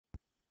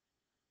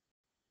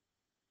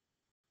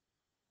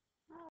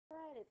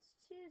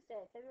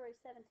Tuesday, February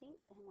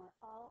 17th, and we're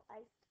all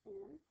iced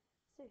in.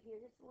 So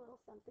here's a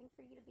little something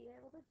for you to be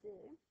able to do.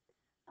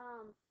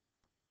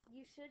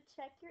 You should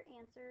check your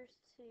answers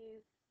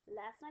to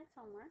last night's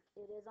homework.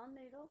 It is on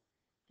Moodle.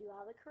 Do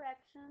all the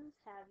corrections.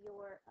 Have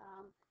your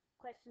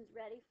questions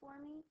ready for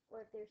me.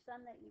 Or if there's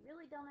some that you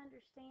really don't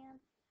understand,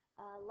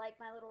 like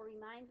my little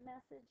remind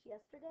message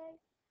yesterday,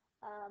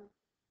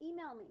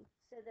 email me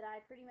so that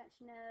I pretty much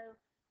know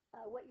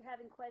what you're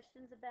having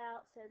questions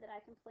about so that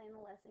I can plan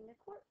the lesson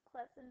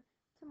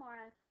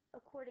tomorrow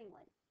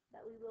accordingly.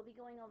 But we will be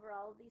going over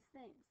all of these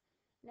things.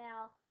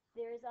 Now,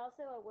 there is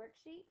also a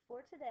worksheet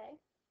for today.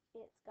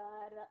 It's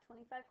got about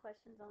 25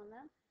 questions on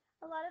them.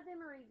 A lot of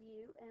them are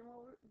review and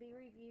will be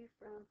review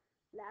from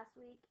last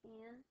week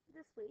and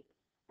this week.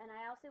 And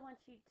I also want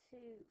you to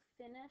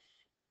finish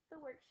the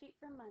worksheet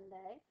from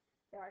Monday.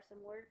 There are some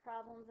word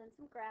problems and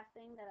some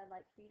graphing that I'd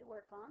like for you to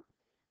work on.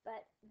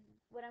 But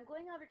what I'm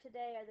going over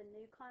today are the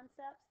new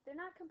concepts. They're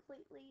not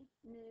completely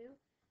new.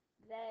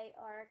 They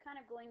are kind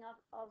of going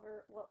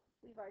over what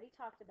we've already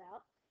talked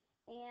about.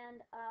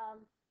 And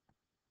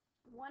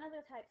one of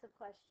the types of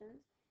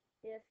questions,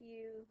 if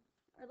you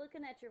are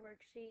looking at your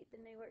worksheet, the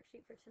new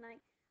worksheet for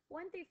tonight,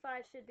 1 through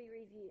 5 should be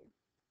review.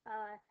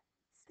 6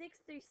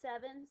 through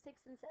 7,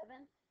 6 and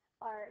 7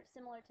 are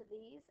similar to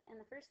these. And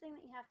the first thing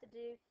that you have to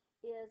do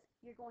is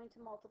you're going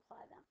to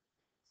multiply them.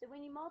 So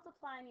when you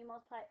multiply them, you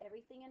multiply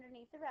everything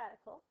underneath the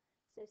radical.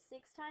 So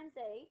 6 times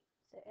 8,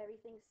 so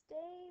everything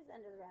stays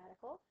under the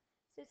radical.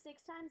 So 6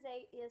 times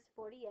 8 is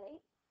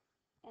 48.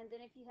 And then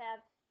if you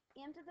have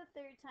m to the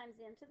third times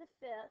m to the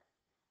fifth,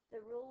 the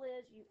rule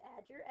is you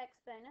add your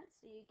exponents,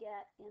 so you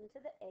get m to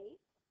the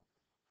 8th.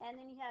 And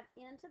then you have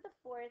n to the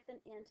fourth and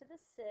n to the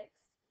 6th.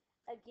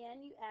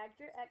 Again, you add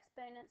your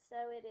exponents,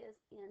 so it is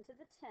n to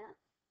the 10th.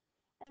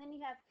 And then you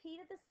have p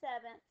to the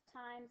 7th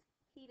times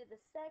p to the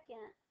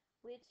 2nd,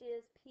 which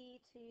is p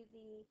to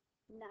the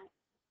 9th.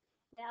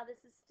 Now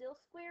this is still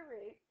square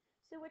root,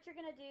 so what you're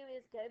going to do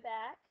is go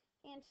back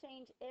and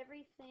change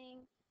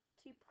everything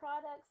to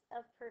products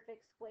of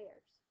perfect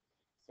squares.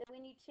 So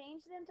when you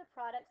change them to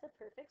products of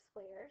perfect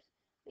squares,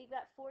 we've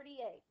got 48.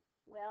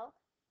 Well,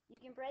 you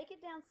can break it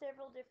down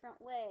several different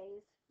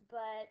ways,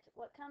 but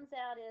what comes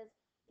out is,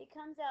 it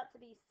comes out to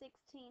be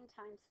 16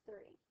 times 3.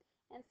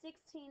 And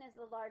 16 is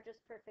the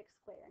largest perfect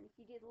square. And if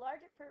you do the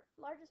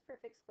largest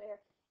perfect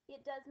square,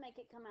 it does make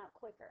it come out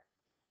quicker.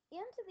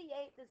 M to the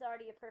 8th is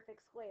already a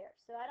perfect square,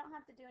 so I don't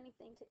have to do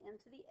anything to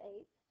m to the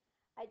 8th.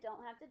 I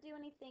don't have to do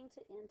anything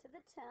to n to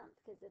the 10th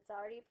because it's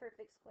already a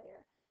perfect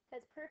square.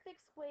 Because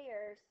perfect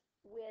squares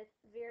with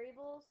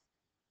variables,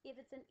 if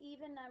it's an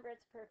even number,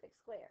 it's a perfect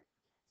square.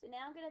 So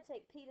now I'm going to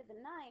take p to the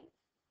 9th,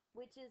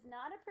 which is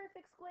not a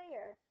perfect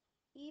square,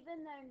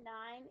 even though 9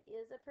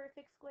 is a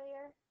perfect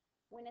square.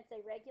 When it's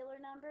a regular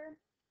number,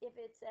 if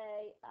it's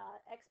a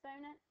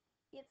exponent,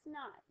 it's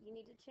not. You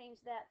need to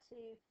change that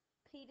to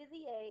p to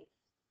the 8th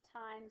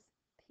times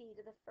p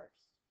to the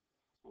 1st.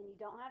 And you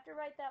don't have to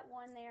write that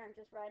 1 there. I'm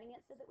just writing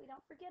it so that we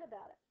don't forget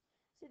about it.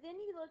 So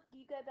then you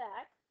go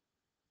back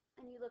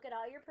and you look at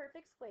all your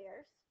perfect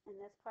squares,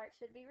 and this part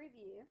should be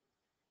review.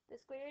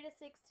 The square root of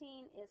 16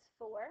 is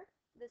 4.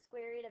 The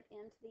square root of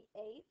m to the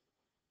 8th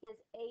is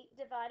 8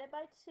 divided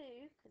by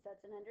 2, because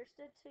that's an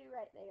understood 2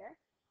 right there.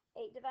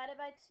 8 divided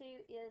by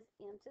 2 is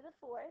m to the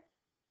 4th.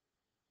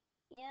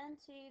 N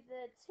to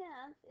the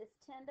 10th is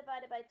 10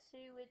 divided by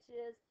 2, which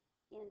is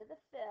n to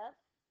the 5th.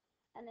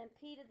 And then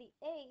p to the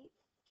 8th,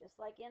 just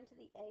like m to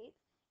the 8th,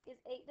 is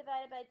 8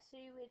 divided by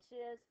 2, which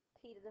is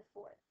p to the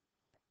 4th.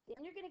 Then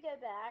you're going to go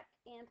back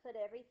and put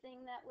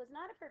everything that was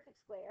not a perfect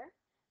square.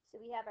 So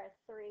we have our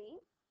 3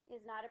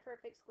 is not a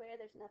perfect square.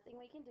 There's nothing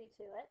we can do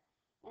to it.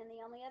 And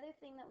the only other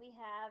thing that we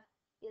have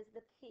is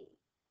the p.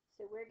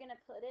 So we're going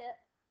to put it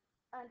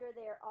under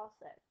there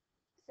also.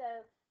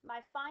 So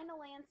my final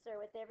answer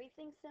with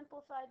everything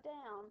simplified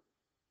down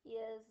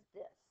is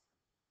this.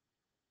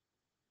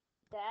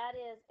 That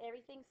is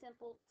everything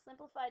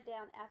simplified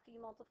down after you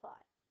multiply.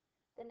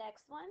 The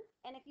next one,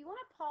 and if you want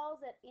to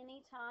pause at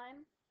any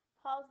time,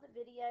 pause the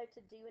video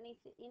to do any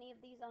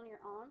of these on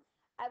your own,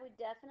 I would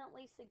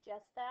definitely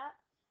suggest that.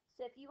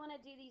 So if you want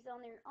to do these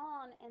on your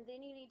own and then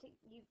you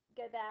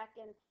go back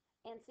and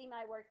see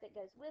my work that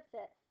goes with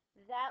it,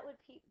 that would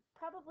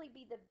probably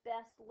be the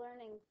best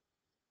learning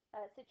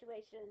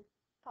situation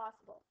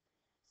possible.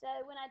 So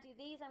when I do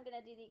these, I'm going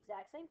to do the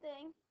exact same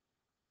thing.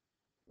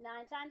 9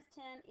 times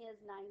 10 is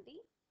 90.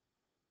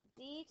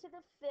 D to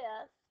the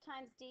 5th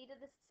times d to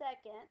the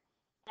 2nd.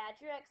 Add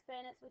your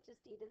exponents, which is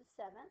d to the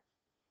 7th.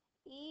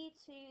 E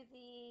to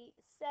the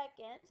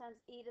 2nd times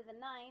e to the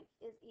 9th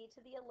is e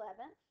to the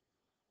 11th.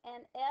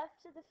 And f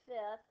to the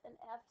 5th and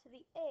f to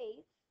the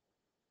 8th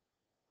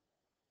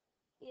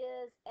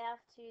is f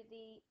to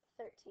the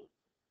 13th.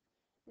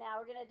 Now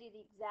we're going to do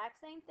the exact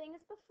same thing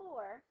as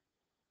before.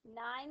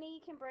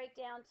 90 can break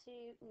down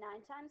to 9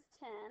 times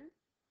 10.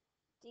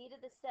 D to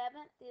the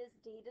 7th is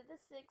d to the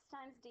 6th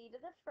times d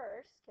to the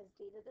 1st, because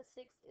d to the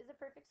 6th is a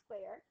perfect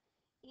square.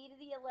 E to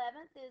the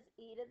 11th is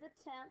e to the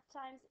 10th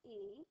times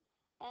e.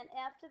 And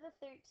f to the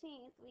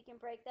 13th, we can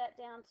break that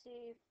down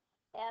to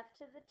f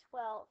to the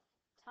 12th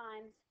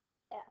times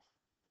f.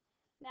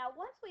 Now,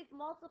 once we've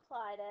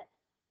multiplied it,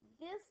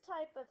 this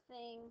type of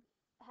thing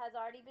has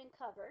already been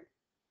covered.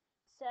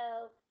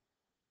 So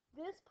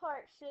this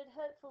part should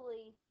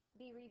hopefully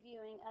be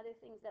reviewing other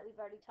things that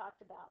we've already talked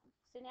about.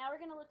 So now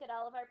we're going to look at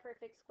all of our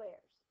perfect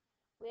squares,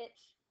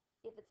 which,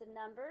 if it's a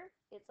number,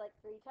 it's like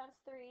 3 times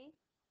 3.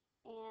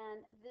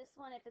 And this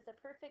one, if it's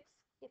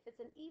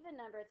an even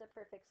number, it's a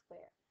perfect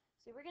square.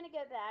 So we're going to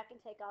go back and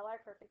take all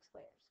our perfect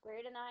squares.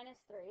 Square root of 9 is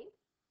 3.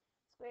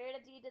 Square root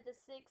of d to the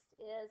 6th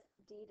is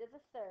d to the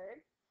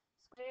 3rd.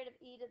 Square root of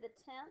e to the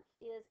 10th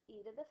is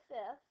e to the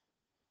 5th.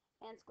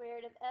 And square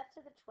root of f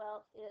to the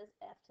 12th is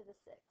f to the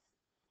 6th.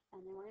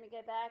 And then we're going to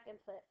go back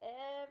and put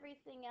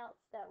everything else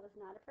that was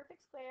not a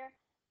perfect square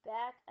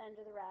back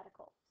under the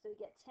radical. So we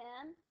get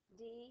 10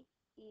 d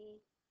e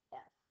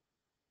f.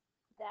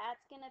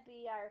 That's going to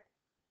be our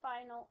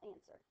final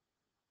answer.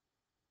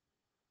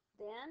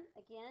 Then,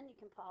 again, you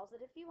can pause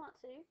it if you want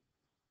to.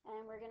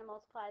 And we're going to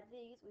multiply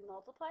these. We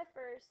multiply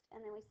first,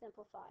 and then we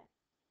simplify.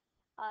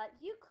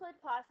 You could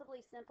possibly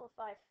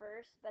simplify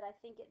first, but I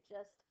think it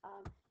just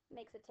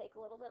makes it take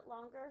a little bit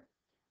longer.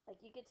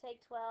 Like you could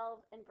take 12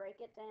 and break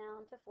it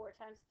down to 4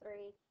 times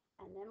 3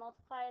 and then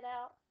multiply it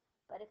out.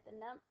 But if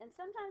and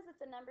sometimes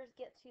if the numbers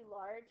get too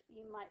large,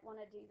 you might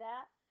want to do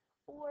that.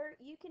 Or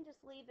you can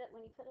just leave it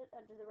when you put it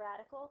under the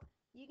radical.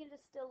 You can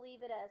just still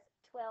leave it as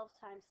 12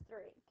 times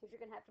 3 because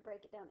you're going to have to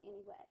break it down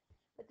anyway.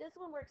 But this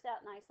one works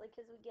out nicely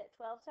because we get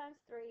 12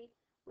 times 3,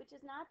 which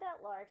is not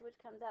that large,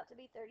 which comes out to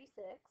be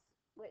 36,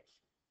 which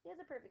is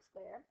a perfect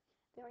square.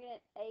 Then we're going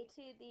to get a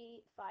to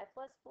the 5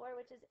 plus 4,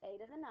 which is a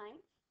to the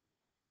 9th,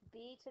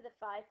 b to the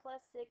 5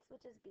 plus 6,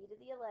 which is b to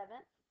the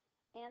 11th,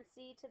 and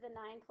c to the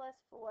 9 plus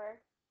 4,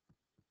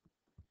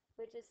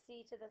 which is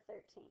c to the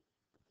 13th.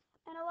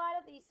 And a lot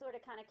of these sort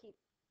of kind of keep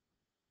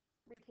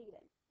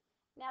repeating.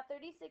 Now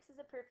 36 is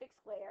a perfect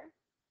square.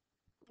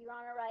 You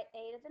want to write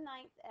a to the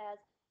 9th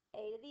as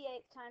a to the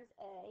 8th times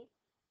a,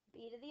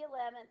 b to the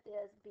 11th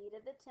is b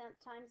to the 10th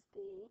times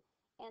b,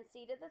 and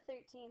c to the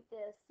 13th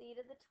is c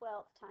to the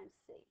 12th times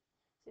c.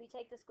 So we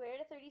take the square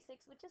root of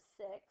 36, which is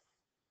 6.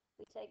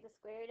 We take the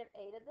square root of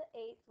a to the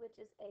 8th,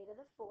 which is a to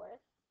the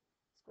 4th.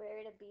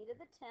 Square root of b to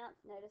the 10th.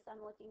 Notice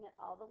I'm looking at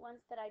all the ones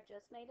that I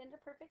just made into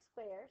perfect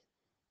squares.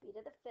 B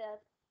to the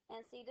 5th.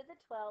 And c to the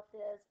 12th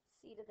is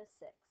c to the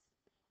 6th.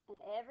 And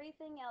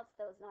everything else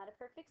that was not a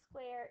perfect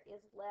square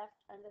is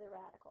left under the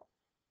radical.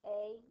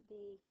 A,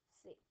 B,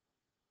 C.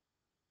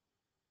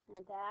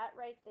 And that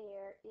right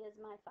there is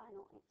my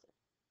final answer.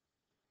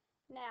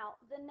 Now,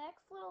 the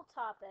next little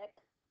topic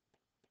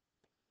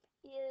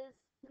is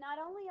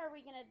not only are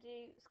we going to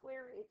do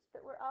square roots,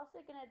 but we're also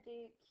going to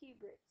do cube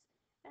roots.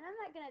 And I'm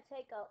not going to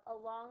take a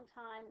long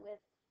time with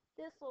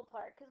this little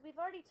part because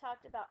we've already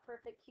talked about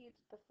perfect cubes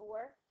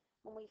before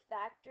when we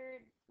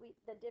factored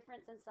the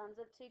difference in sums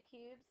of two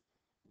cubes.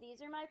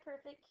 These are my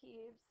perfect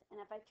cubes, and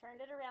if I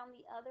turned it around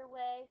the other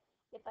way,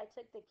 if I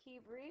took the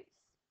cube roots,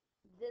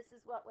 this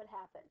is what would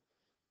happen.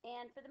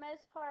 And for the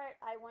most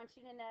part, I want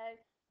you to know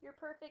your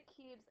perfect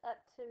cubes up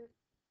to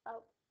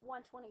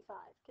 125,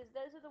 because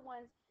those are the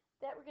ones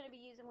that we're going to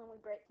be using when we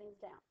break things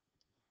down.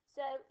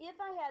 So if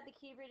I had the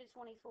cube root of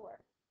 24,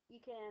 you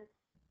can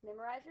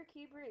memorize your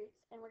cube roots,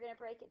 and we're going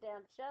to break it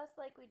down just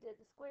like we did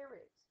the square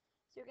roots.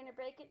 So you're going to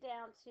break it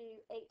down to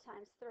 8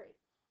 times 3.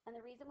 And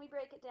the reason we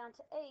break it down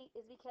to 8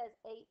 is because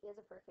 8 is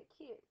a perfect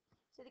cube.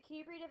 So the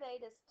cube root of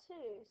 8 is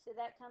 2, so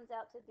that comes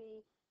out to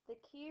be the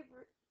 2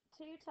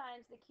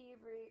 times the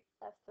cube root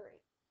of 3.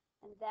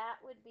 And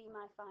that would be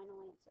my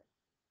final answer.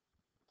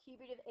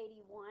 Cube root of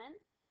 81,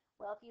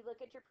 well, if you look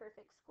at your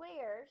perfect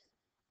squares,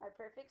 our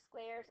perfect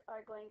squares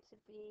are going to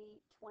be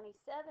 27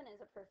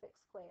 is a perfect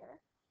square.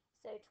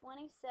 So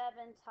 27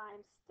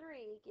 times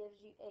 3 gives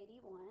you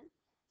 81.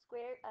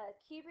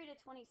 Cube root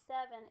of 27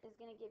 is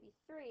going to give you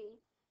 3,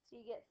 so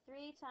you get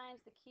 3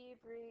 times the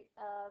cube root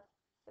of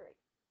 3.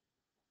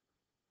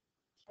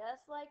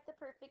 Just like the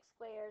perfect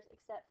squares,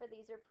 except for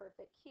these are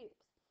perfect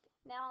cubes.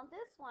 Now on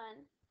this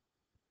one,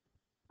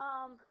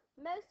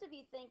 most of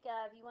you think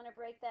of, you want to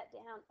break that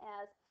down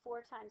as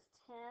 4 times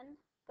 10,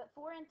 but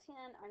 4 and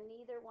 10 are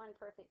neither one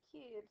perfect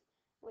cubes.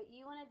 What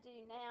you want to do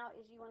now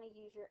is you want to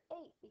use your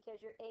 8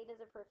 because your 8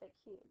 is a perfect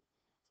cube.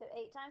 So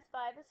 8 times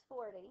 5 is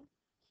 40.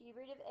 Cube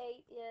root of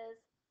 8 is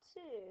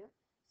 2,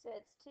 so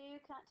it's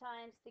 2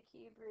 times the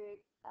cube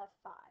root of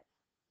 5.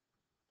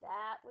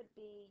 That would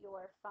be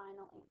your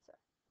final answer.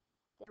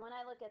 Then when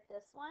I look at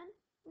this one,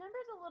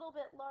 number's a little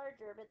bit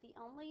larger, but the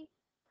only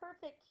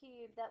perfect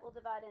cube that will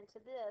divide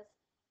into this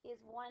is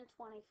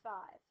 125.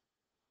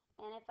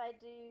 And if I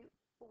do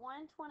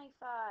 125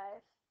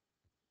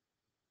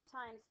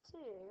 times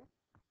 2,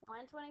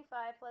 125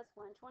 plus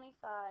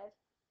 125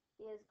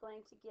 is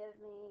going to give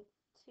me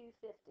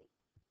 250.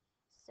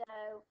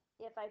 So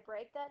if I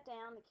break that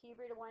down, the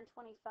cube root of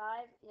 125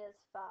 is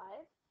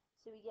 5.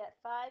 So we get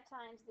 5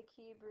 times the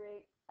cube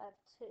root of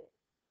 2.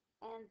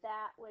 And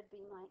that would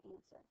be my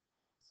answer.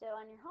 So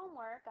on your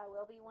homework, I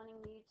will be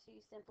wanting you to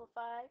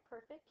simplify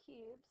perfect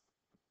cubes,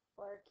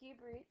 or cube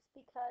roots,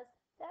 because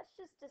that's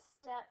just a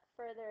step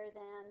further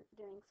than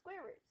doing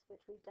square roots,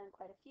 which we've done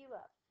quite a few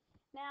of.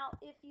 Now,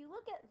 if you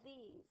look at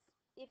these,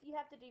 if you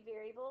have to do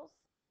variables,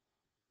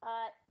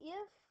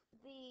 if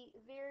the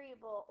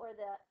variable or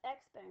the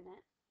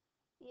exponent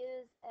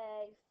is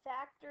a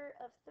factor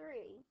of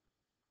 3,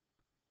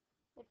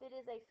 if it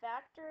is a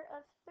factor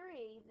of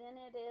 3, then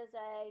it is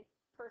a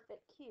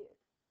perfect cube.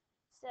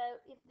 So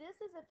if this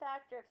is a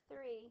factor of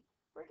 3,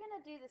 we're going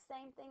to do the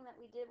same thing that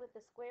we did with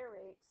the square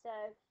root. So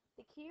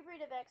the cube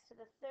root of x to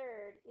the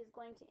third is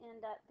going to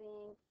end up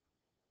being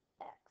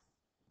x.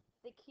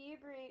 The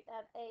cube root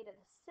of a to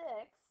the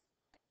 6th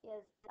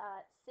is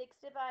 6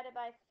 divided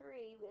by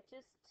 3, which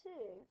is 2.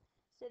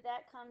 So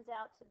that comes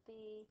out to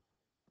be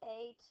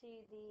a to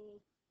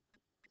the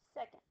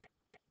second,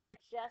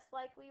 just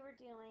like we were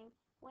doing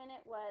when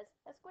it was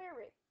a square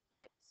root.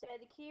 So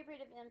the cube root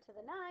of m to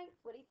the 9th,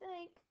 what do you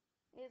think,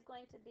 is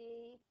going to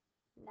be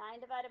 9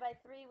 divided by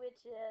 3,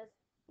 which is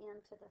m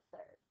to the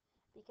third.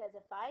 Because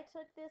if I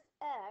took this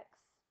x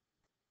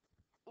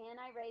and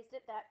I raised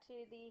it back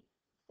to the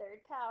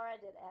third power, I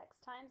did x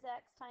times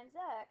x times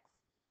x,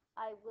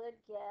 I would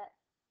get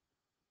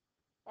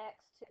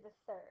x to the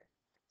third.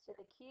 So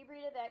the cube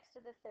root of x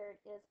to the third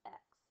is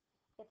x.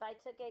 If I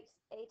took a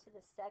to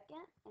the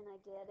second and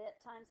I did it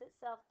times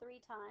itself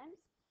 3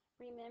 times,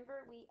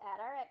 remember we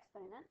add our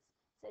exponents.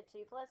 So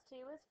 2 plus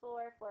 2 is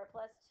 4, 4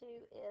 plus 2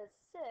 is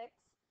 6,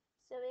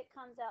 so it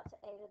comes out to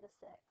a to the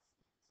 6th.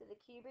 So the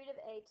cube root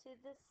of a to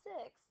the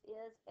 6th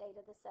is a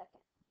to the second.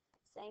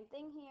 Same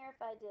thing here,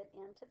 if I did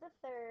m to the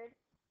third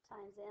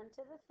times m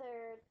to the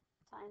third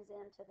times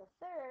m to the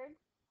third,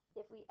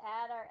 if we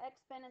add our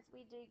exponents,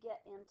 we do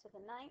get m to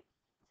the 9th,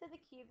 so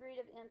the cube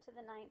root of m to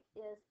the 9th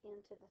is m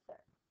to the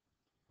third.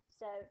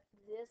 So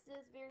this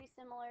is very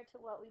similar to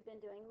what we've been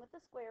doing with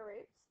the square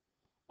roots.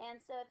 And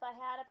so if I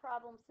had a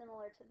problem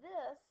similar to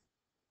this,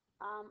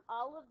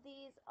 all of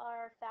these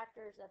are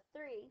factors of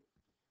 3,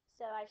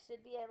 so I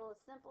should be able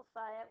to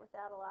simplify it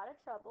without a lot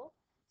of trouble.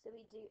 So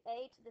we do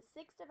a to the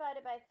 6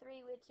 divided by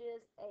 3, which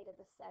is a to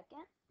the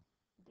second,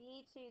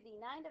 b to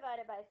the 9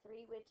 divided by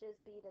 3, which is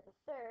b to the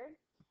third,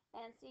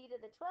 and c to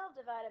the 12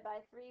 divided by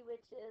 3,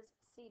 which is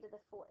c to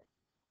the fourth.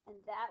 And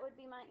that would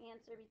be my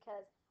answer,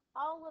 because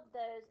all of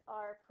those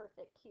are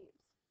perfect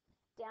cubes.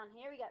 Down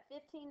here we got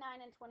 15,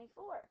 9, and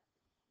 24.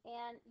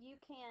 And you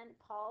can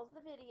pause the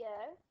video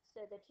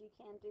so that you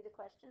can do the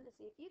question to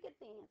see if you get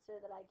the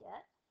answer that I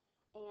get.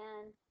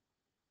 And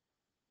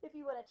if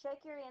you want to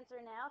check your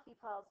answer now, if you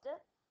paused it,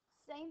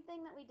 same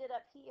thing that we did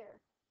up here.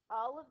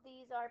 All of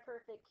these are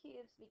perfect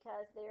cubes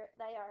because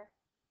they are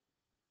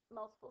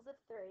multiples of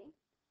 3,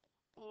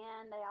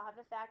 and they all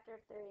have a factor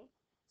of 3.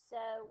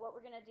 So what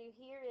we're going to do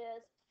here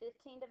is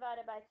 15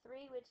 divided by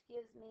 3, which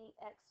gives me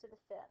x to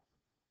the 5th.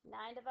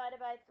 9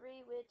 divided by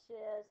 3, which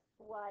is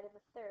y to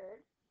the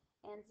third.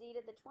 And z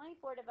to the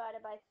 24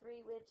 divided by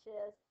 3, which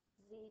is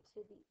z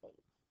to the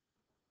 8th.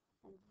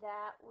 And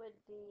that would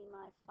be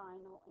my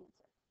final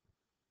answer.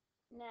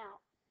 Now,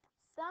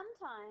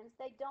 sometimes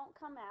they don't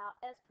come out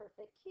as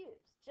perfect cubes,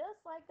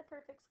 just like the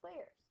perfect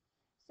squares.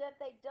 So if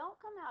they don't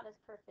come out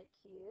as perfect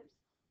cubes,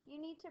 you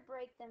need to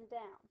break them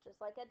down, just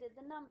like I did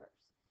the numbers.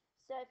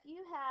 So if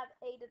you have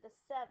a to the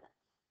 7th,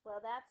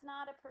 well, that's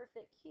not a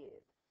perfect cube.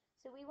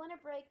 So we want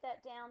to break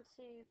that down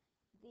to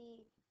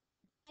the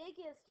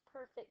biggest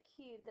perfect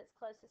cube that's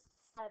closest to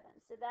 7.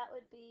 So that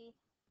would be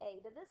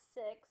a to the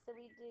 6th. So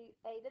we do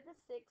a to the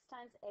 6th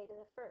times a to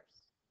the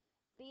 1st.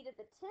 b to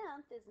the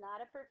 10th is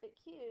not a perfect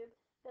cube,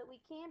 but we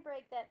can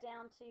break that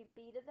down to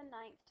b to the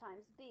 9th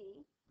times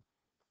b.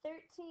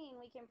 13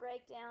 we can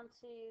break down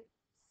to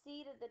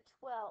c to the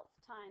 12th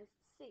times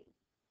c.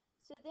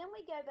 So then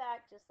we go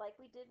back, just like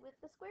we did with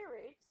the square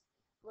roots,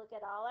 look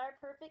at all our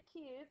perfect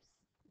cubes,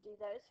 do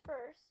those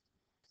first.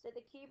 So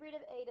the cube root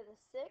of a to the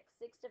 6th,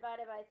 6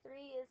 divided by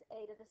 3 is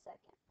a to the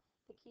second.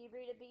 The cube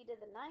root of b to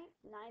the 9th,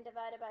 9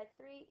 divided by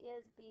 3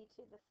 is b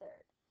to the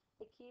third.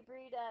 The cube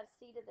root of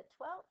c to the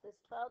 12th is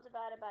 12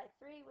 divided by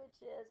 3, which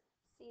is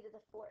c to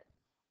the fourth.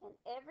 And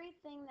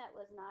everything that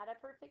was not a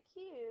perfect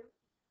cube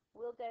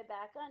will go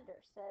back under.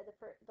 So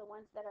the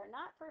ones that are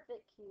not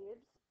perfect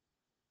cubes,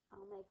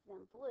 I'll make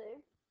them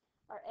blue,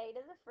 are a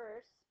to the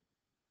first,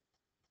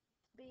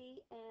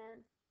 b,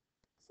 and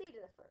c to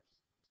the first.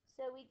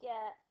 So we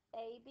get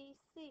a, b,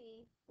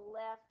 c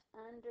left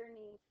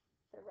underneath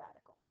the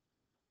radical.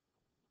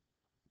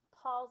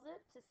 Pause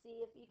it to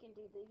see if you can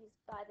do these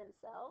by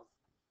themselves,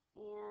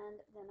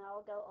 and then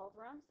I'll go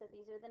over them. So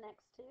these are the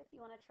next two if you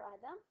want to try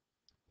them.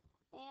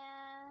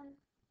 And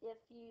if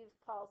you've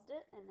paused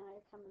it and now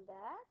you're coming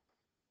back,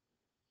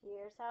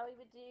 here's how we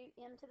would do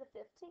m to the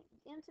 15th,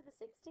 m to the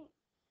 16th.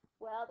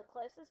 Well, the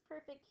closest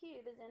perfect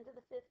cube is m to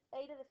the 15th.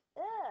 It looks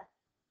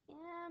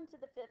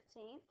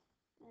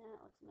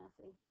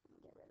messy. Let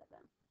me get rid of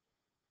them.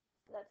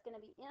 So that's going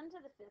to be m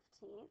to the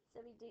 15th.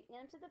 So we do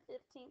m to the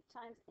 15th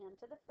times m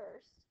to the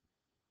first.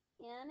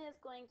 N is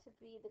going to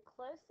be the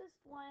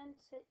closest one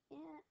to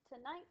 19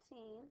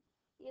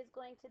 is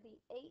going to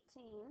be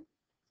 18.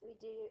 So we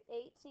do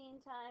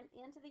 18 times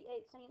n to the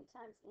 18th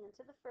times n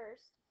to the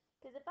first.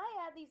 Because if I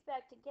add these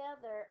back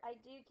together, I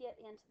do get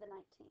into the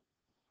 19th.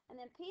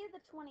 And then p to the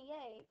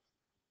 28th,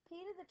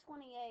 p to the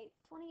 28th,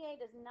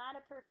 28 is not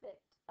a perfect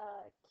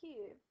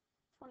cube.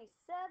 27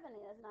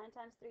 is, 9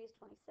 times 3 is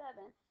 27.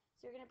 So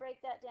you're going to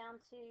break that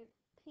down to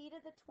p to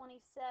the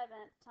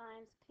 27th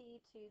times p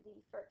to the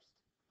first.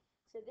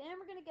 So then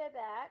we're going to go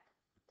back,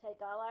 take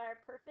all our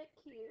perfect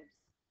cubes,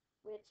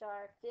 which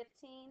are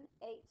 15,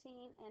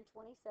 18, and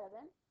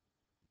 27.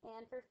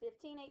 And for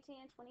 15,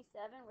 18, and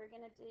 27, we're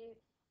going to do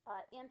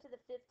m to the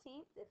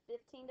 15th. If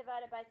 15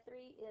 divided by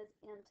 3 is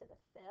m to the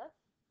 5th.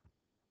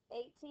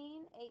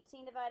 18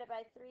 divided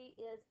by 3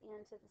 is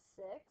n to the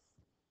 6th.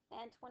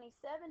 And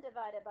 27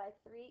 divided by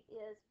 3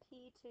 is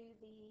p to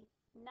the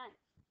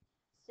 9th.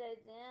 So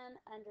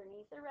then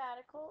underneath the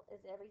radical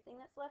is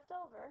everything that's left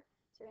over.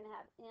 So we're going to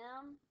have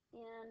m,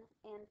 n,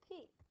 and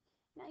p.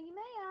 Now you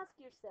may ask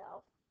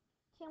yourself,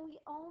 can we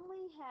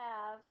only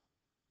have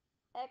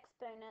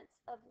exponents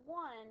of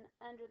 1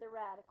 under the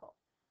radical?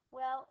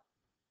 Well,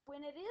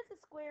 when it is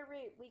a square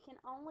root, we can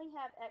only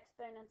have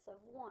exponents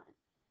of 1.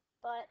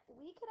 But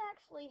we could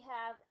actually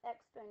have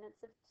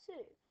exponents of 2,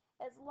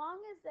 as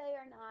long as they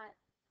are not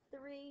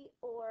 3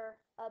 or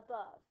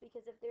above.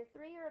 Because if they're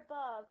 3 or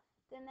above,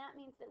 then that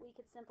means that we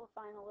could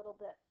simplify them a little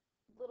bit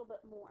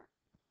more.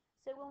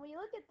 So when we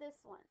look at this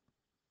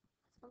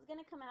one's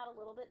going to come out a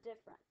little bit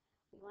different.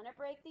 We want to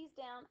break these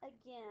down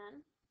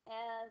again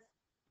as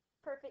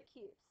perfect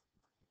cubes.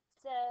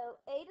 So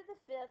a to the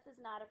 5th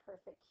is not a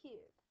perfect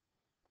cube,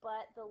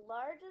 but the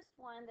largest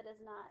one that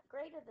is not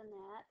greater than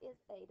that is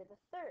a to the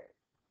 3rd.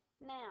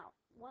 Now,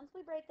 once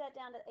we break that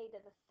down to a to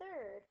the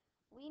 3rd,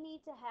 we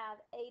need to have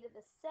a to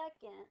the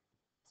 2nd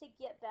to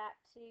get back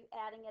to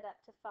adding it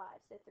up to 5.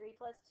 So 3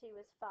 plus 2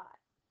 is 5.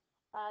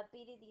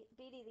 B to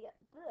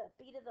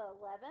the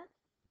 11th,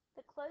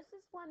 the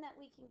closest one that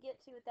we can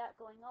get to without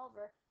going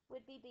over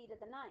would be b to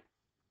the 9th.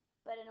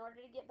 But in order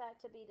to get back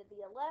to b to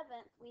the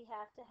 11th, we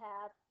have to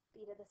have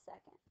b to the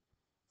 2nd.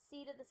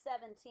 C to the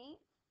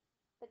 17th,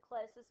 the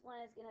closest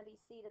one is going to be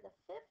c to the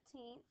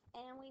 15th,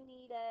 and we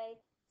need a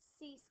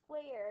c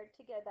squared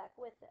to go back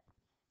with it.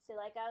 So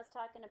like I was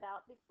talking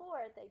about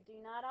before, they do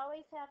not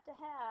always have to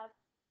have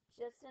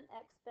just an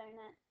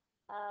exponent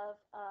of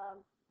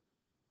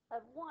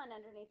 1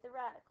 underneath the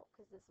radical,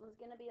 because this one's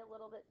going to be a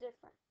little bit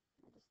different.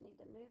 I just need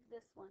to move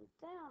this one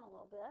down a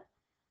little bit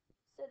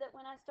so that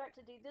when I start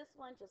to do this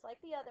one, just like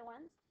the other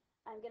ones,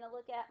 I'm going to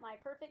look at my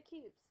perfect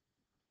cubes.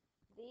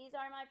 These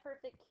are my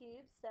perfect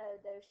cubes, so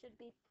those should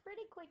be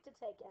pretty quick to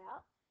take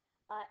out.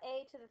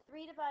 A to the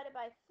 3 divided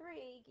by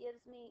 3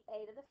 gives me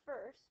a to the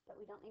 1st, but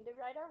we don't need to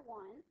write our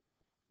 1.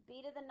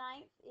 B to the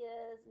 9th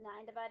is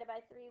 9 divided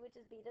by 3, which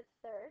is b to the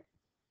 3rd.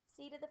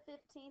 C to the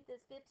 15th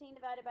is 15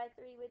 divided by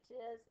 3, which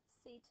is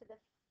c to the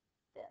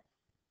 5th.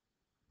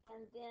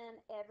 And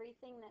then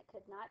everything that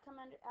could not come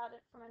out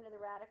from under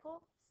the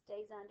radical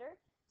stays under.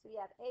 So we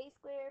have a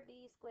squared,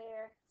 b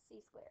squared,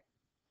 c squared.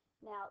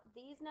 Now,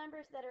 these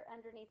numbers that are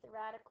underneath the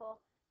radical,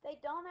 they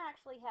don't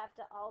actually have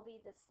to all be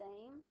the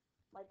same.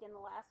 Like in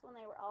the last one,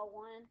 they were all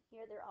 1.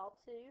 Here, they're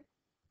all 2.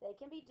 They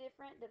can be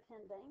different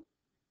depending.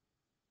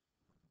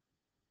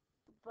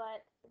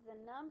 But the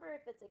number,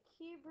 if it's a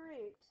cube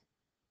root,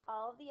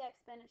 all of the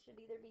exponents should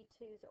either be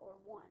 2's or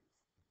 1's.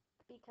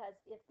 Because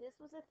if this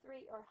was a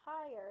 3 or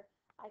higher,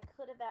 I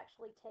could have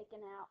actually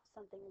taken out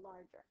something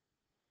larger.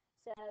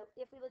 So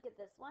if we look at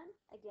this one,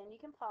 again, you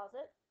can pause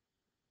it.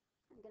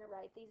 I'm going to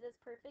write these as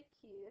perfect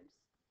cubes.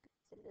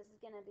 So this is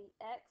going to be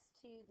x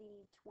to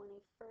the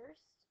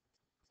 21st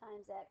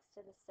times x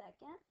to the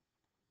 2nd,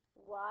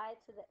 y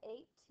to the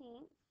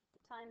 18th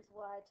times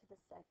y to the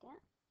 2nd.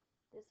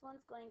 This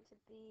one's going to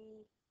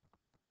be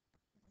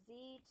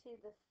z to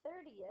the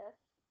 30th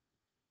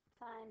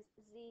times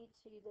z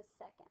to the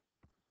 2nd.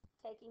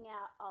 Taking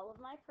out all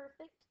of my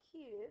perfect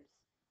cubes,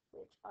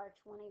 which are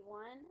 21,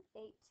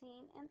 18,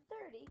 and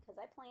 30, because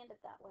I planned it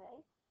that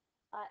way.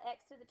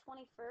 X to the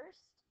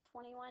 21st,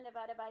 21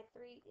 divided by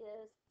 3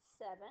 is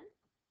 7.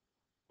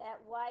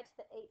 At y to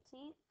the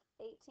 18th,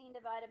 18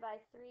 divided by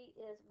 3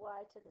 is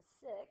y to the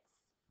 6th.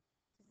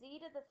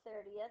 Z to the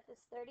 30th is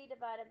 30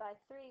 divided by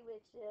 3,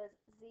 which is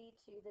z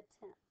to the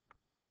 10th.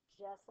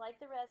 Just like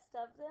the rest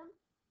of them,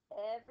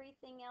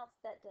 everything else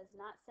that does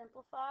not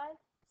simplify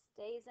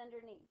stays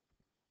underneath.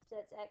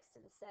 So it's x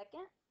to the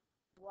 2nd,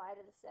 y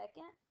to the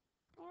 2nd,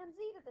 and z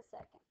to the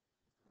 2nd.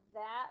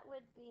 That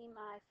would be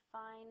my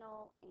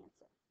final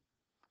answer.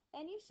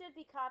 And you should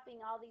be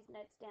copying all these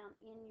notes down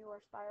in your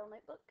spiral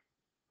notebook.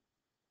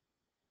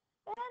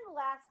 And the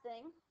last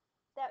thing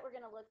that we're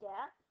going to look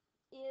at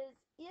is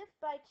if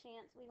by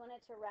chance we wanted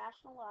to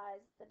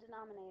rationalize the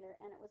denominator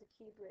and it was a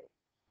cube root.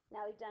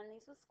 Now we've done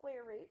these with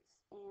square roots,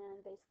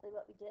 and basically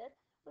what we did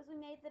was we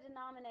made the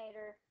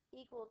denominator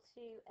equal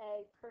to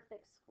a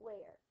perfect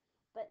square.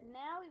 But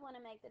now we want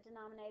to make the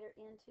denominator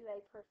into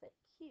a perfect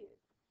cube.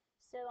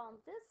 So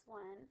on this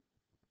one,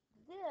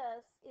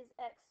 this is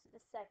x to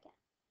the 2nd.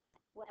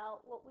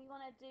 Well, what we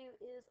want to do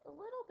is a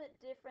little bit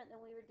different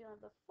than we were doing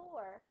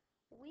before.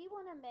 We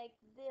want to make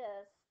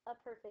this a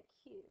perfect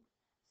cube.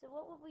 So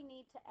what would we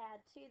need to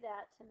add to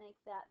that to make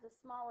that the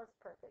smallest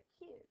perfect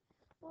cube?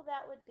 Well,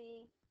 that would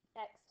be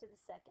x to the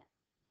second.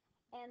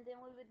 And then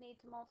we would need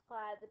to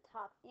multiply the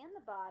top and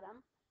the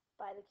bottom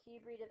by the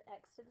cube root of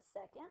x to the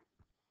second.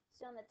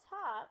 So on the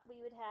top, we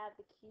would have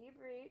the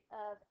cube root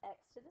of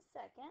x to the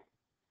second.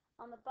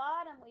 On the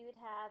bottom, we would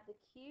have the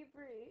cube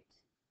root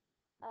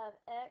of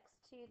x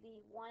to the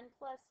 1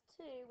 plus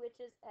 2, which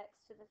is x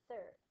to the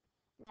third.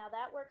 Now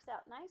that works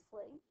out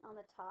nicely. On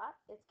the top,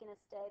 it's going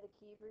to stay the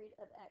cube root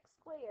of x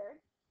squared.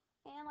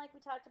 And like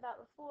we talked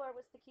about before,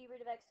 what's the cube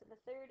root of x to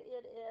the third?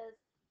 It is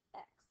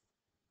x.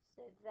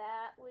 So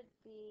that would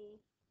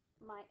be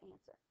my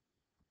answer.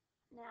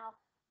 Now,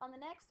 on the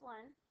next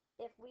one,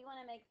 if we want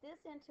to make this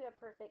into a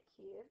perfect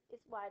cube,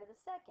 it's y to the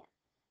second.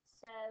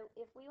 So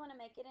if we want to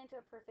make it into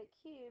a perfect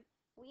cube,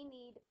 we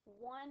need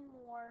one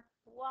more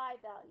y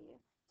value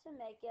to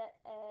make it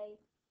a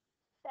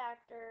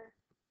factor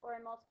or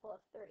a multiple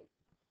of 3.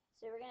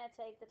 So we're going to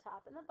take the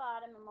top and the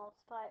bottom and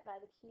multiply it by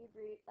the cube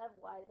root of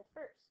y to the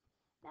first.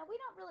 Now we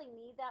don't really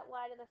need that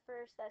y to the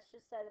first, that's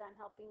just so that I'm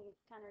helping you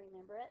kind of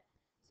remember it.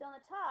 So on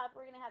the top,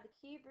 we're going to have the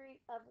cube root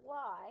of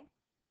y,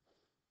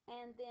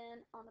 and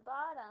then on the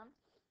bottom,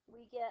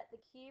 we get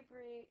the cube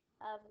root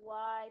of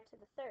y to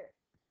the third,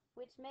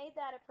 which made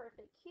that a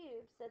perfect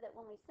cube so that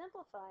when we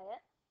simplify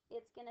it,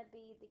 it's going to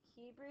be the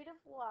cube root of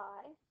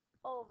y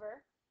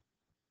over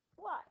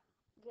y,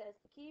 because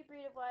the cube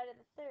root of y to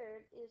the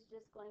third is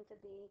just going to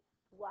be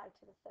y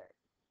to the third.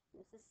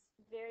 And this is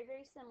very,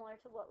 very similar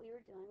to what we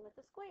were doing with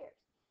the squares.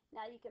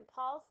 Now you can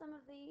pause some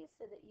of these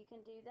so that you can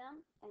do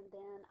them, and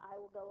then I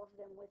will go over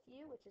them with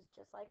you, which is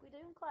just like we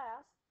do in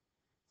class.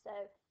 So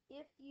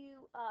if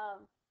you,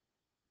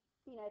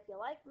 if you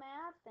like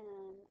math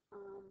and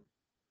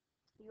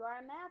you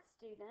are a math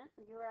student,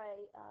 you're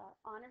a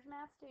honors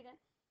math student,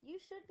 you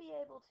should be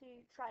able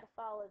to try to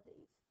follow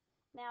these.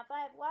 Now, if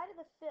I have y to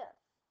the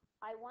fifth,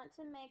 I want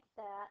to make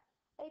that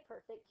a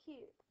perfect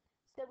cube.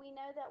 So we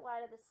know that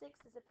y to the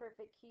sixth is a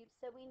perfect cube,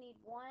 so we need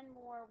one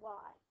more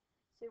y.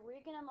 So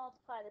we're going to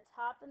multiply the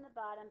top and the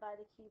bottom by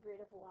the cube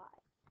root of y.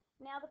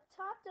 Now, the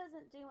top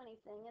doesn't do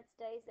anything. It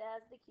stays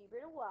as the cube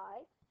root of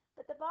y,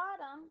 but the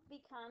bottom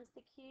becomes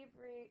the cube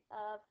root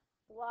of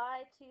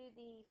y to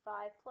the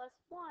 5 plus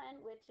 1,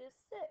 which is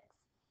 6.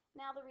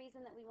 Now, the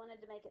reason that we wanted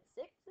to make it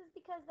 6 is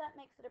because that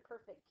makes it a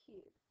perfect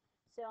cube.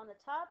 So on the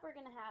top, we're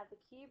going to have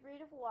the cube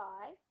root of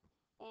y,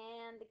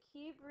 and the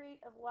cube root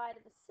of y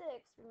to the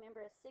 6th,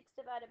 remember, is 6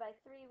 divided by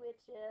 3,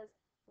 which is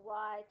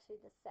y to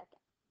the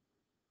second.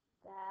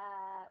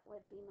 That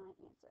would be my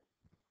answer.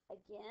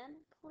 Again,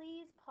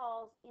 please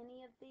pause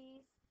any of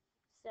these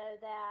so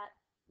that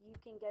you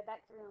can go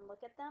back through and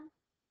look at them.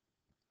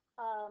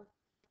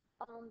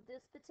 On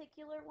this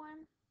particular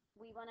one,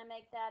 we want to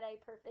make that a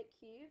perfect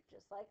cube,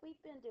 just like we've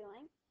been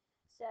doing.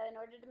 So in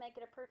order to make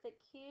it a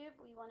perfect cube,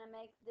 we want to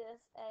make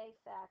this a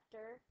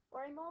factor,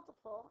 or a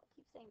multiple, I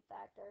keep saying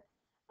factor,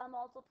 a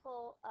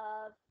multiple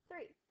of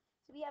 3.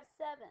 So we have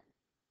 7.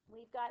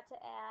 We've got to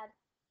add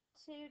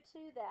 2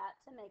 to that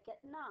to make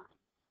it 9.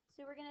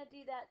 So we're going to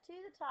do that to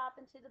the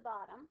top and to the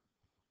bottom.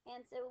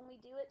 And so when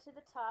we do it to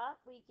the top,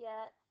 we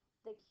get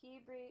the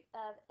cube root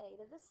of a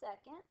to the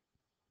second.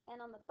 And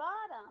on the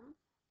bottom,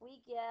 we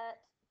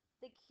get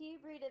the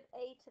cube root of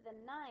a to the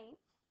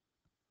ninth.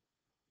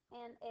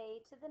 And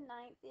a to the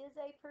ninth is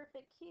a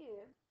perfect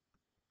cube.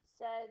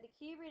 So the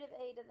cube root of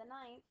a to the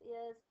ninth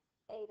is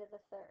a to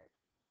the third.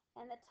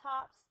 And the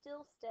top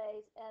still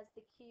stays as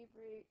the cube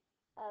root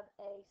of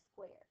a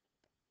squared.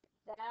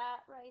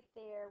 That right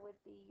there would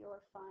be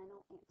your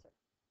final answer.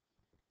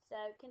 So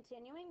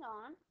continuing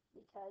on,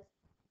 because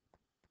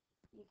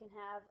you can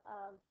have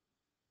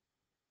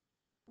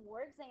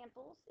more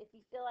examples. If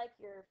you feel like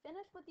you're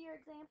finished with your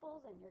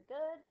examples and you're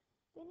good,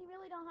 then you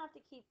really don't have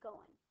to keep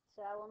going.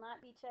 So I will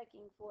not be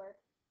checking for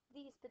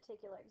these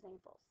particular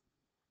examples.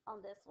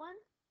 On this one,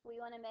 we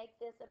want to make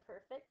this a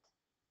perfect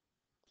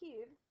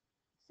cube,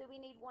 so we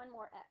need one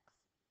more x.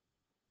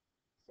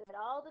 So it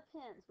all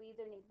depends. We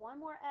either need one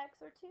more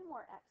x or two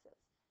more x's.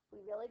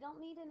 We really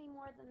don't need any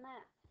more than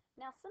that.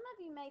 Now, some of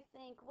you may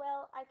think,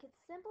 well, I could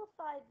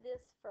simplify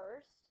this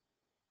first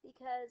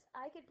because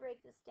I could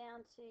break this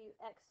down to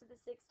x to the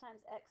 6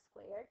 times x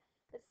squared.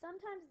 But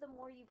sometimes the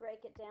more you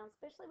break it down,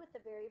 especially with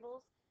the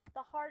variables,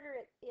 the harder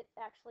it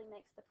actually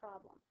makes the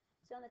problem.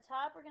 So on the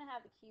top, we're going to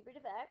have the cube root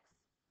of x.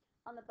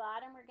 On the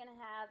bottom, we're going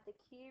to have the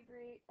cube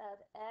root of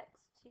x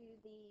to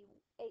the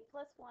 8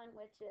 plus 1,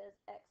 which is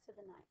x to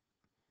the 9th.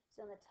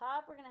 So on the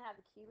top, we're going to have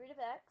the cube root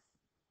of x.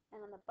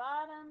 And on the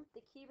bottom,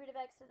 the cube root of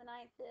x to the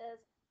 9th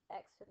is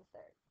x to the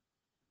third.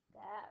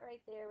 That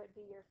right there would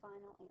be your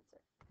final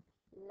answer.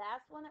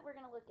 Last one that we're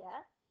going to look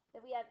at,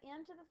 if we have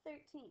m to the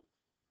 13th.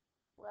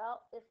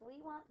 Well, if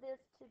we want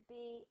this to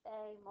be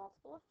a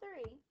multiple of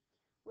 3,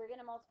 we're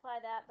going to multiply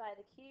that by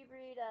the cube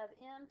root of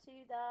m to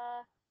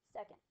the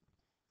second.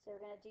 So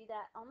we're going to do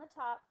that on the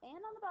top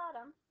and on the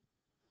bottom,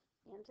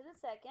 m to the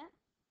second.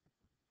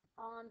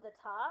 On the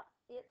top,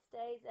 it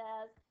stays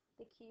as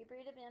the cube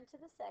root of m to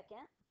the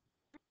second.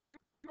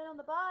 And on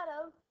the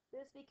bottom,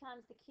 this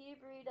becomes the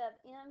cube root of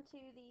m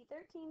to the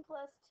 13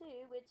 plus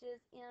 2, which is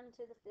m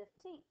to the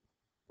 15th,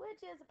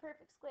 which is a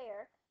perfect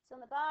square. So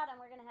on the bottom,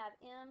 we're going to have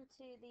m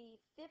to the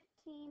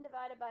 15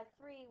 divided by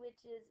 3,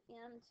 which is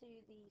m to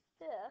the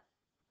 5th.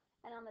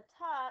 And on the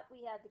top,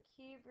 we have the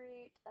cube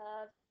root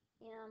of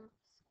m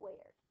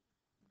squared.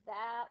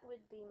 That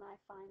would be my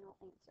final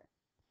answer.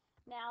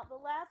 Now, the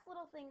last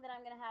little thing that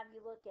I'm going to have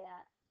you look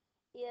at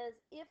is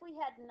if we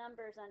had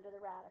numbers under the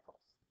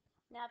radicals.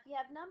 Now, if you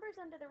have numbers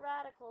under the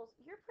radicals,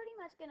 you're pretty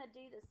much going to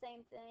do the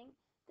same thing.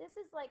 This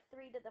is like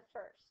 3 to the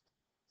first.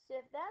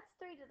 So if that's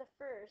 3 to the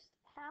first,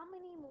 how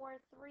many more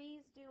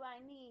 3's do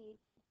I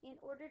need in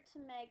order to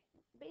make,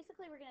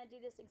 basically we're going to do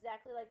this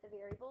exactly like the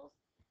variables.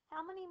 How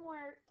many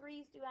more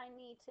 3's do I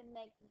need to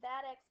make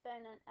that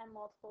exponent a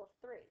multiple of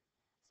 3?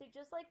 So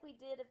just like we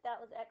did if that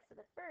was x to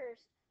the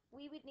first,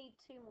 we would need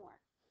 2 more.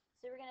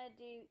 So we're going to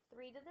do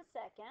 3 to the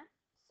second.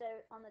 So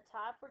on the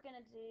top, we're going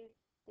to do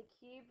the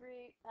cube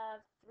root of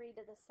 3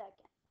 to the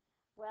second.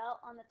 Well,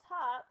 on the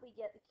top, we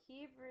get the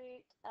cube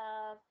root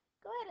of,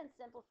 go ahead and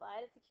simplify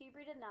it, it's the cube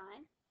root of 9.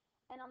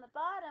 And on the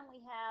bottom,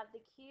 we have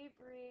the cube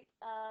root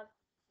of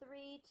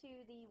 3 to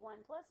the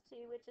 1 plus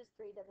 2, which is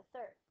 3 to the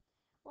third.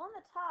 Well, on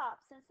the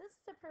top, since this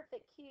is a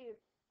perfect cube,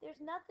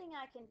 there's nothing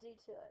I can do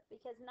to it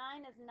because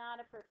 9 is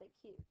not a perfect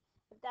cube.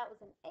 If that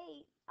was an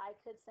 8, I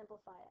could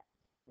simplify it.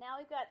 Now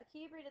we've got the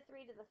cube root of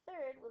 3 to the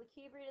third. Well, the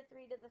cube root of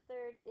 3 to the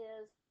third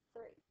is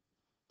 3.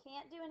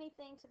 Can't do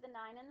anything to the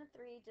 9 and the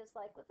 3, just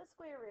like with the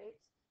square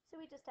roots, so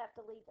we just have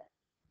to leave it.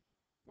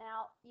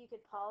 Now, you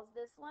could pause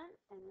this one,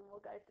 and then we'll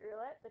go through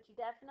it, but you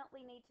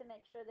definitely need to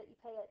make sure that you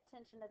pay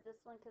attention to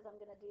this one because I'm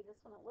going to do this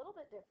one a little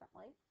bit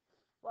differently.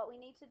 What we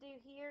need to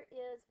do here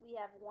is we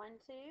have 1,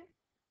 2.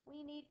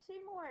 We need 2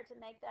 more to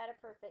make that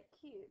a perfect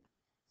cube.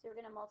 So we're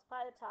going to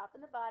multiply the top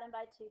and the bottom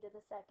by 2 to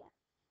the second.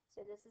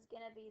 So this is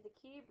going to be the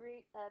cube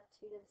root of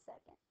 2 to the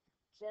second.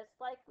 Just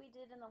like we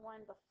did in the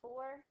one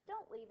before,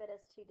 don't leave it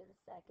as 2 to the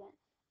second.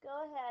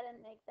 Go ahead and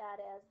make that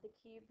as the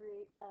cube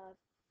root of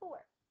 4.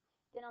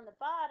 Then on the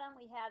bottom,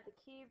 we have the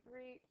cube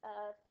root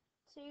of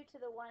 2 to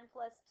the 1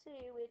 plus 2,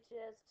 which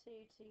is 2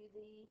 to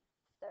the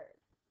third.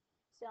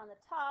 So on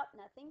the top,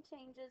 nothing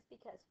changes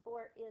because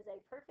 4 is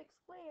a perfect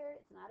square.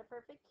 It's not a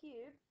perfect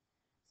cube.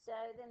 So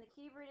then the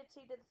cube root of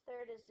 2 to the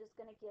third is just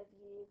going to give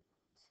you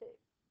 2.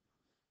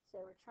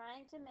 So we're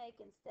trying to make,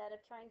 instead of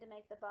trying to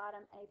make the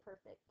bottom a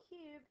perfect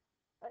square,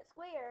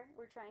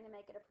 we're trying to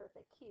make it a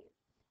perfect cube.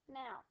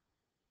 Now,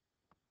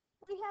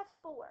 we have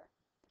 4.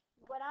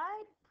 What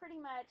I pretty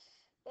much,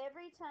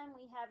 every time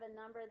we have a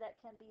number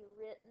that can be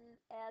written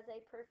as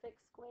a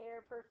perfect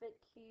square,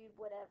 perfect cube,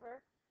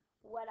 whatever,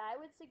 what I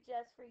would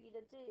suggest for you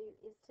to do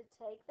is to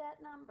take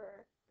that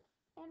number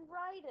and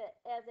write it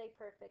as a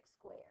perfect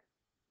square.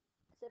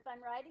 So if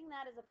I'm writing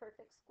that as a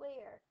perfect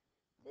square,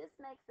 this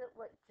makes it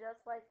look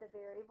just like the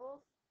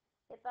variables.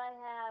 If I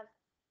had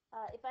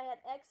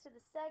x to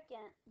the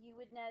second, you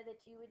would know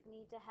that you would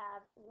need to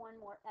have 1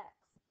 more x.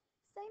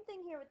 Same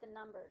thing here with the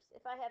numbers.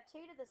 If I have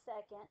 2 to the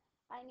second,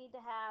 I need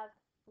to have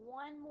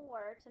 1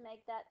 more to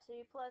make that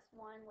 2 plus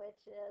 1,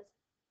 which is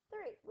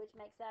 3, which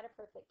makes that a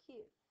perfect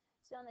cube.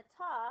 So on the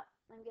top,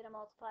 I'm going to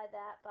multiply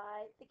that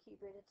by the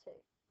cube root of 2.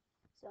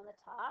 So on the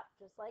top,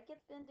 just like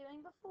it's been doing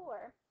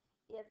before,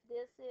 if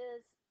this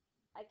is,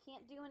 I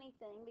can't do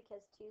anything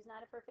because 2 is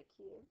not a perfect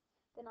cube.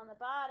 Then on the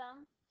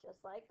bottom, just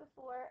like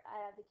before,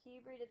 I have the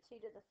cube root of 2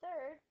 to the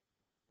third.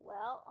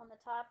 Well, on the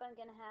top, I'm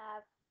going to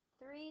have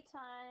 3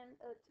 times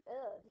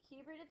the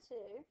cube root of 2.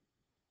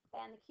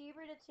 And the cube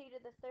root of 2 to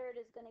the third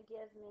is going to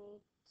give me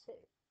 2.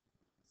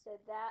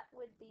 So that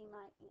would be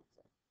my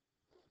answer.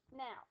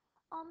 Now,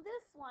 on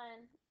this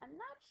one, I'm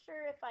not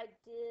sure if I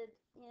did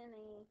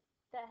any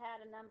that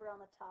had a number on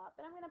the top,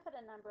 but I'm going to put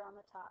a number on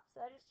the top. So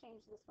I just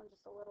changed this one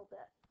just a little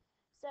bit.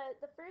 So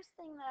the first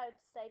thing that I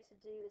would say to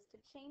do is to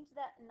change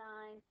that 9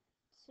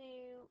 to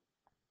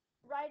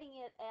writing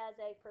it as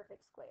a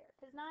perfect square,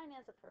 because 9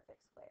 is a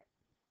perfect square.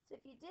 So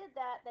if you did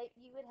that,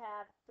 you would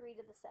have 3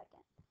 to the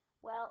second.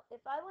 Well,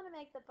 if I want to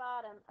make the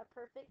bottom a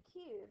perfect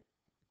cube,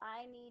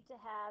 I need to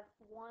have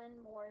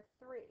 1 more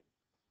 3,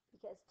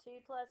 because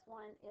 2 plus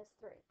 1 is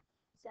 3.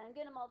 So I'm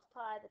going to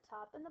multiply the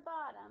top and the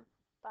bottom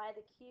by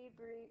the cube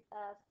root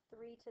of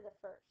 3 to the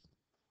first.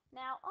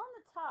 Now, on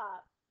the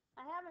top,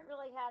 I haven't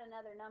really had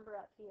another number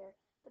up here,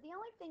 but the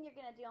only thing you're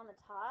going to do on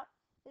the top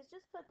is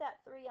just put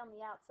that 3 on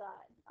the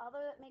outside,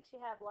 although that makes you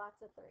have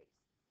lots of 3's.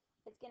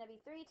 It's going to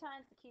be 3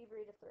 times the cube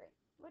root of 3,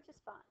 which is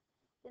fine.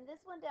 Then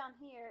this one down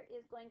here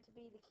is going to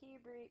be the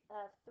cube root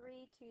of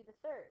 3 to the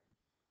third.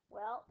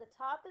 Well, the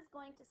top is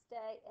going to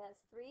stay as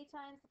 3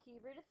 times the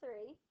cube root of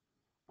 3,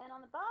 and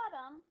on the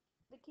bottom,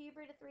 the cube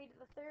root of 3 to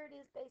the third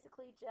is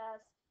basically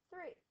just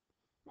 3.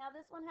 Now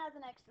this one has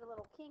an extra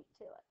little kink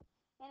to it.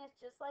 And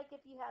it's just like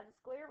if you have the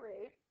square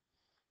root,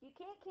 you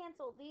can't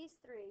cancel these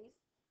 3's,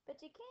 but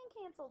you can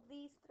cancel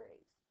these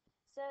 3's.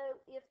 So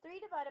if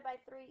 3 divided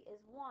by 3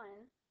 is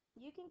 1,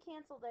 you can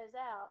cancel those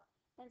out,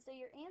 and so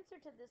your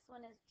answer to this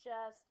one is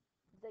just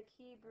the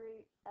cube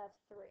root of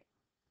 3.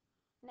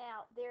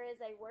 Now, there is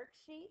a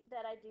worksheet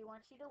that I do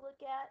want you to look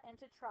at and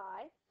to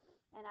try.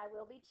 And I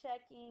will be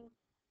checking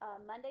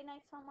Monday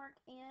night's homework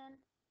and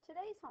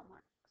today's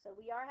homework. So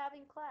we are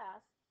having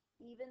class,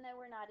 even though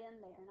we're not in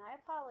there. And I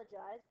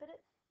apologize, but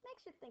it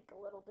makes you think a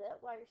little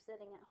bit while you're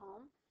sitting at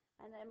home.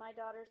 And then my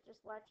daughter's just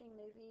watching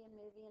movie and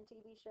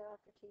TV show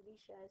after TV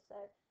show.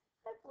 So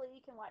hopefully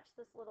you can watch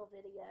this little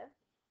video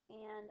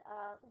and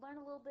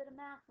learn a little bit of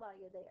math while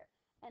you're there.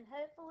 And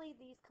hopefully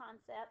these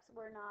concepts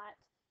were not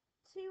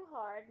too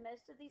hard.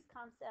 Most of these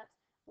concepts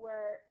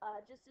were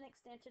just an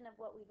extension of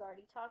what we've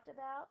already talked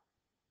about,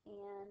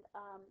 and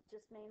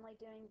just mainly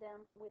doing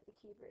them with the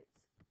cube roots.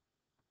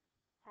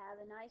 Have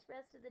a nice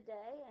rest of the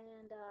day,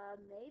 and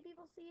maybe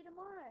we'll see you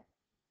tomorrow.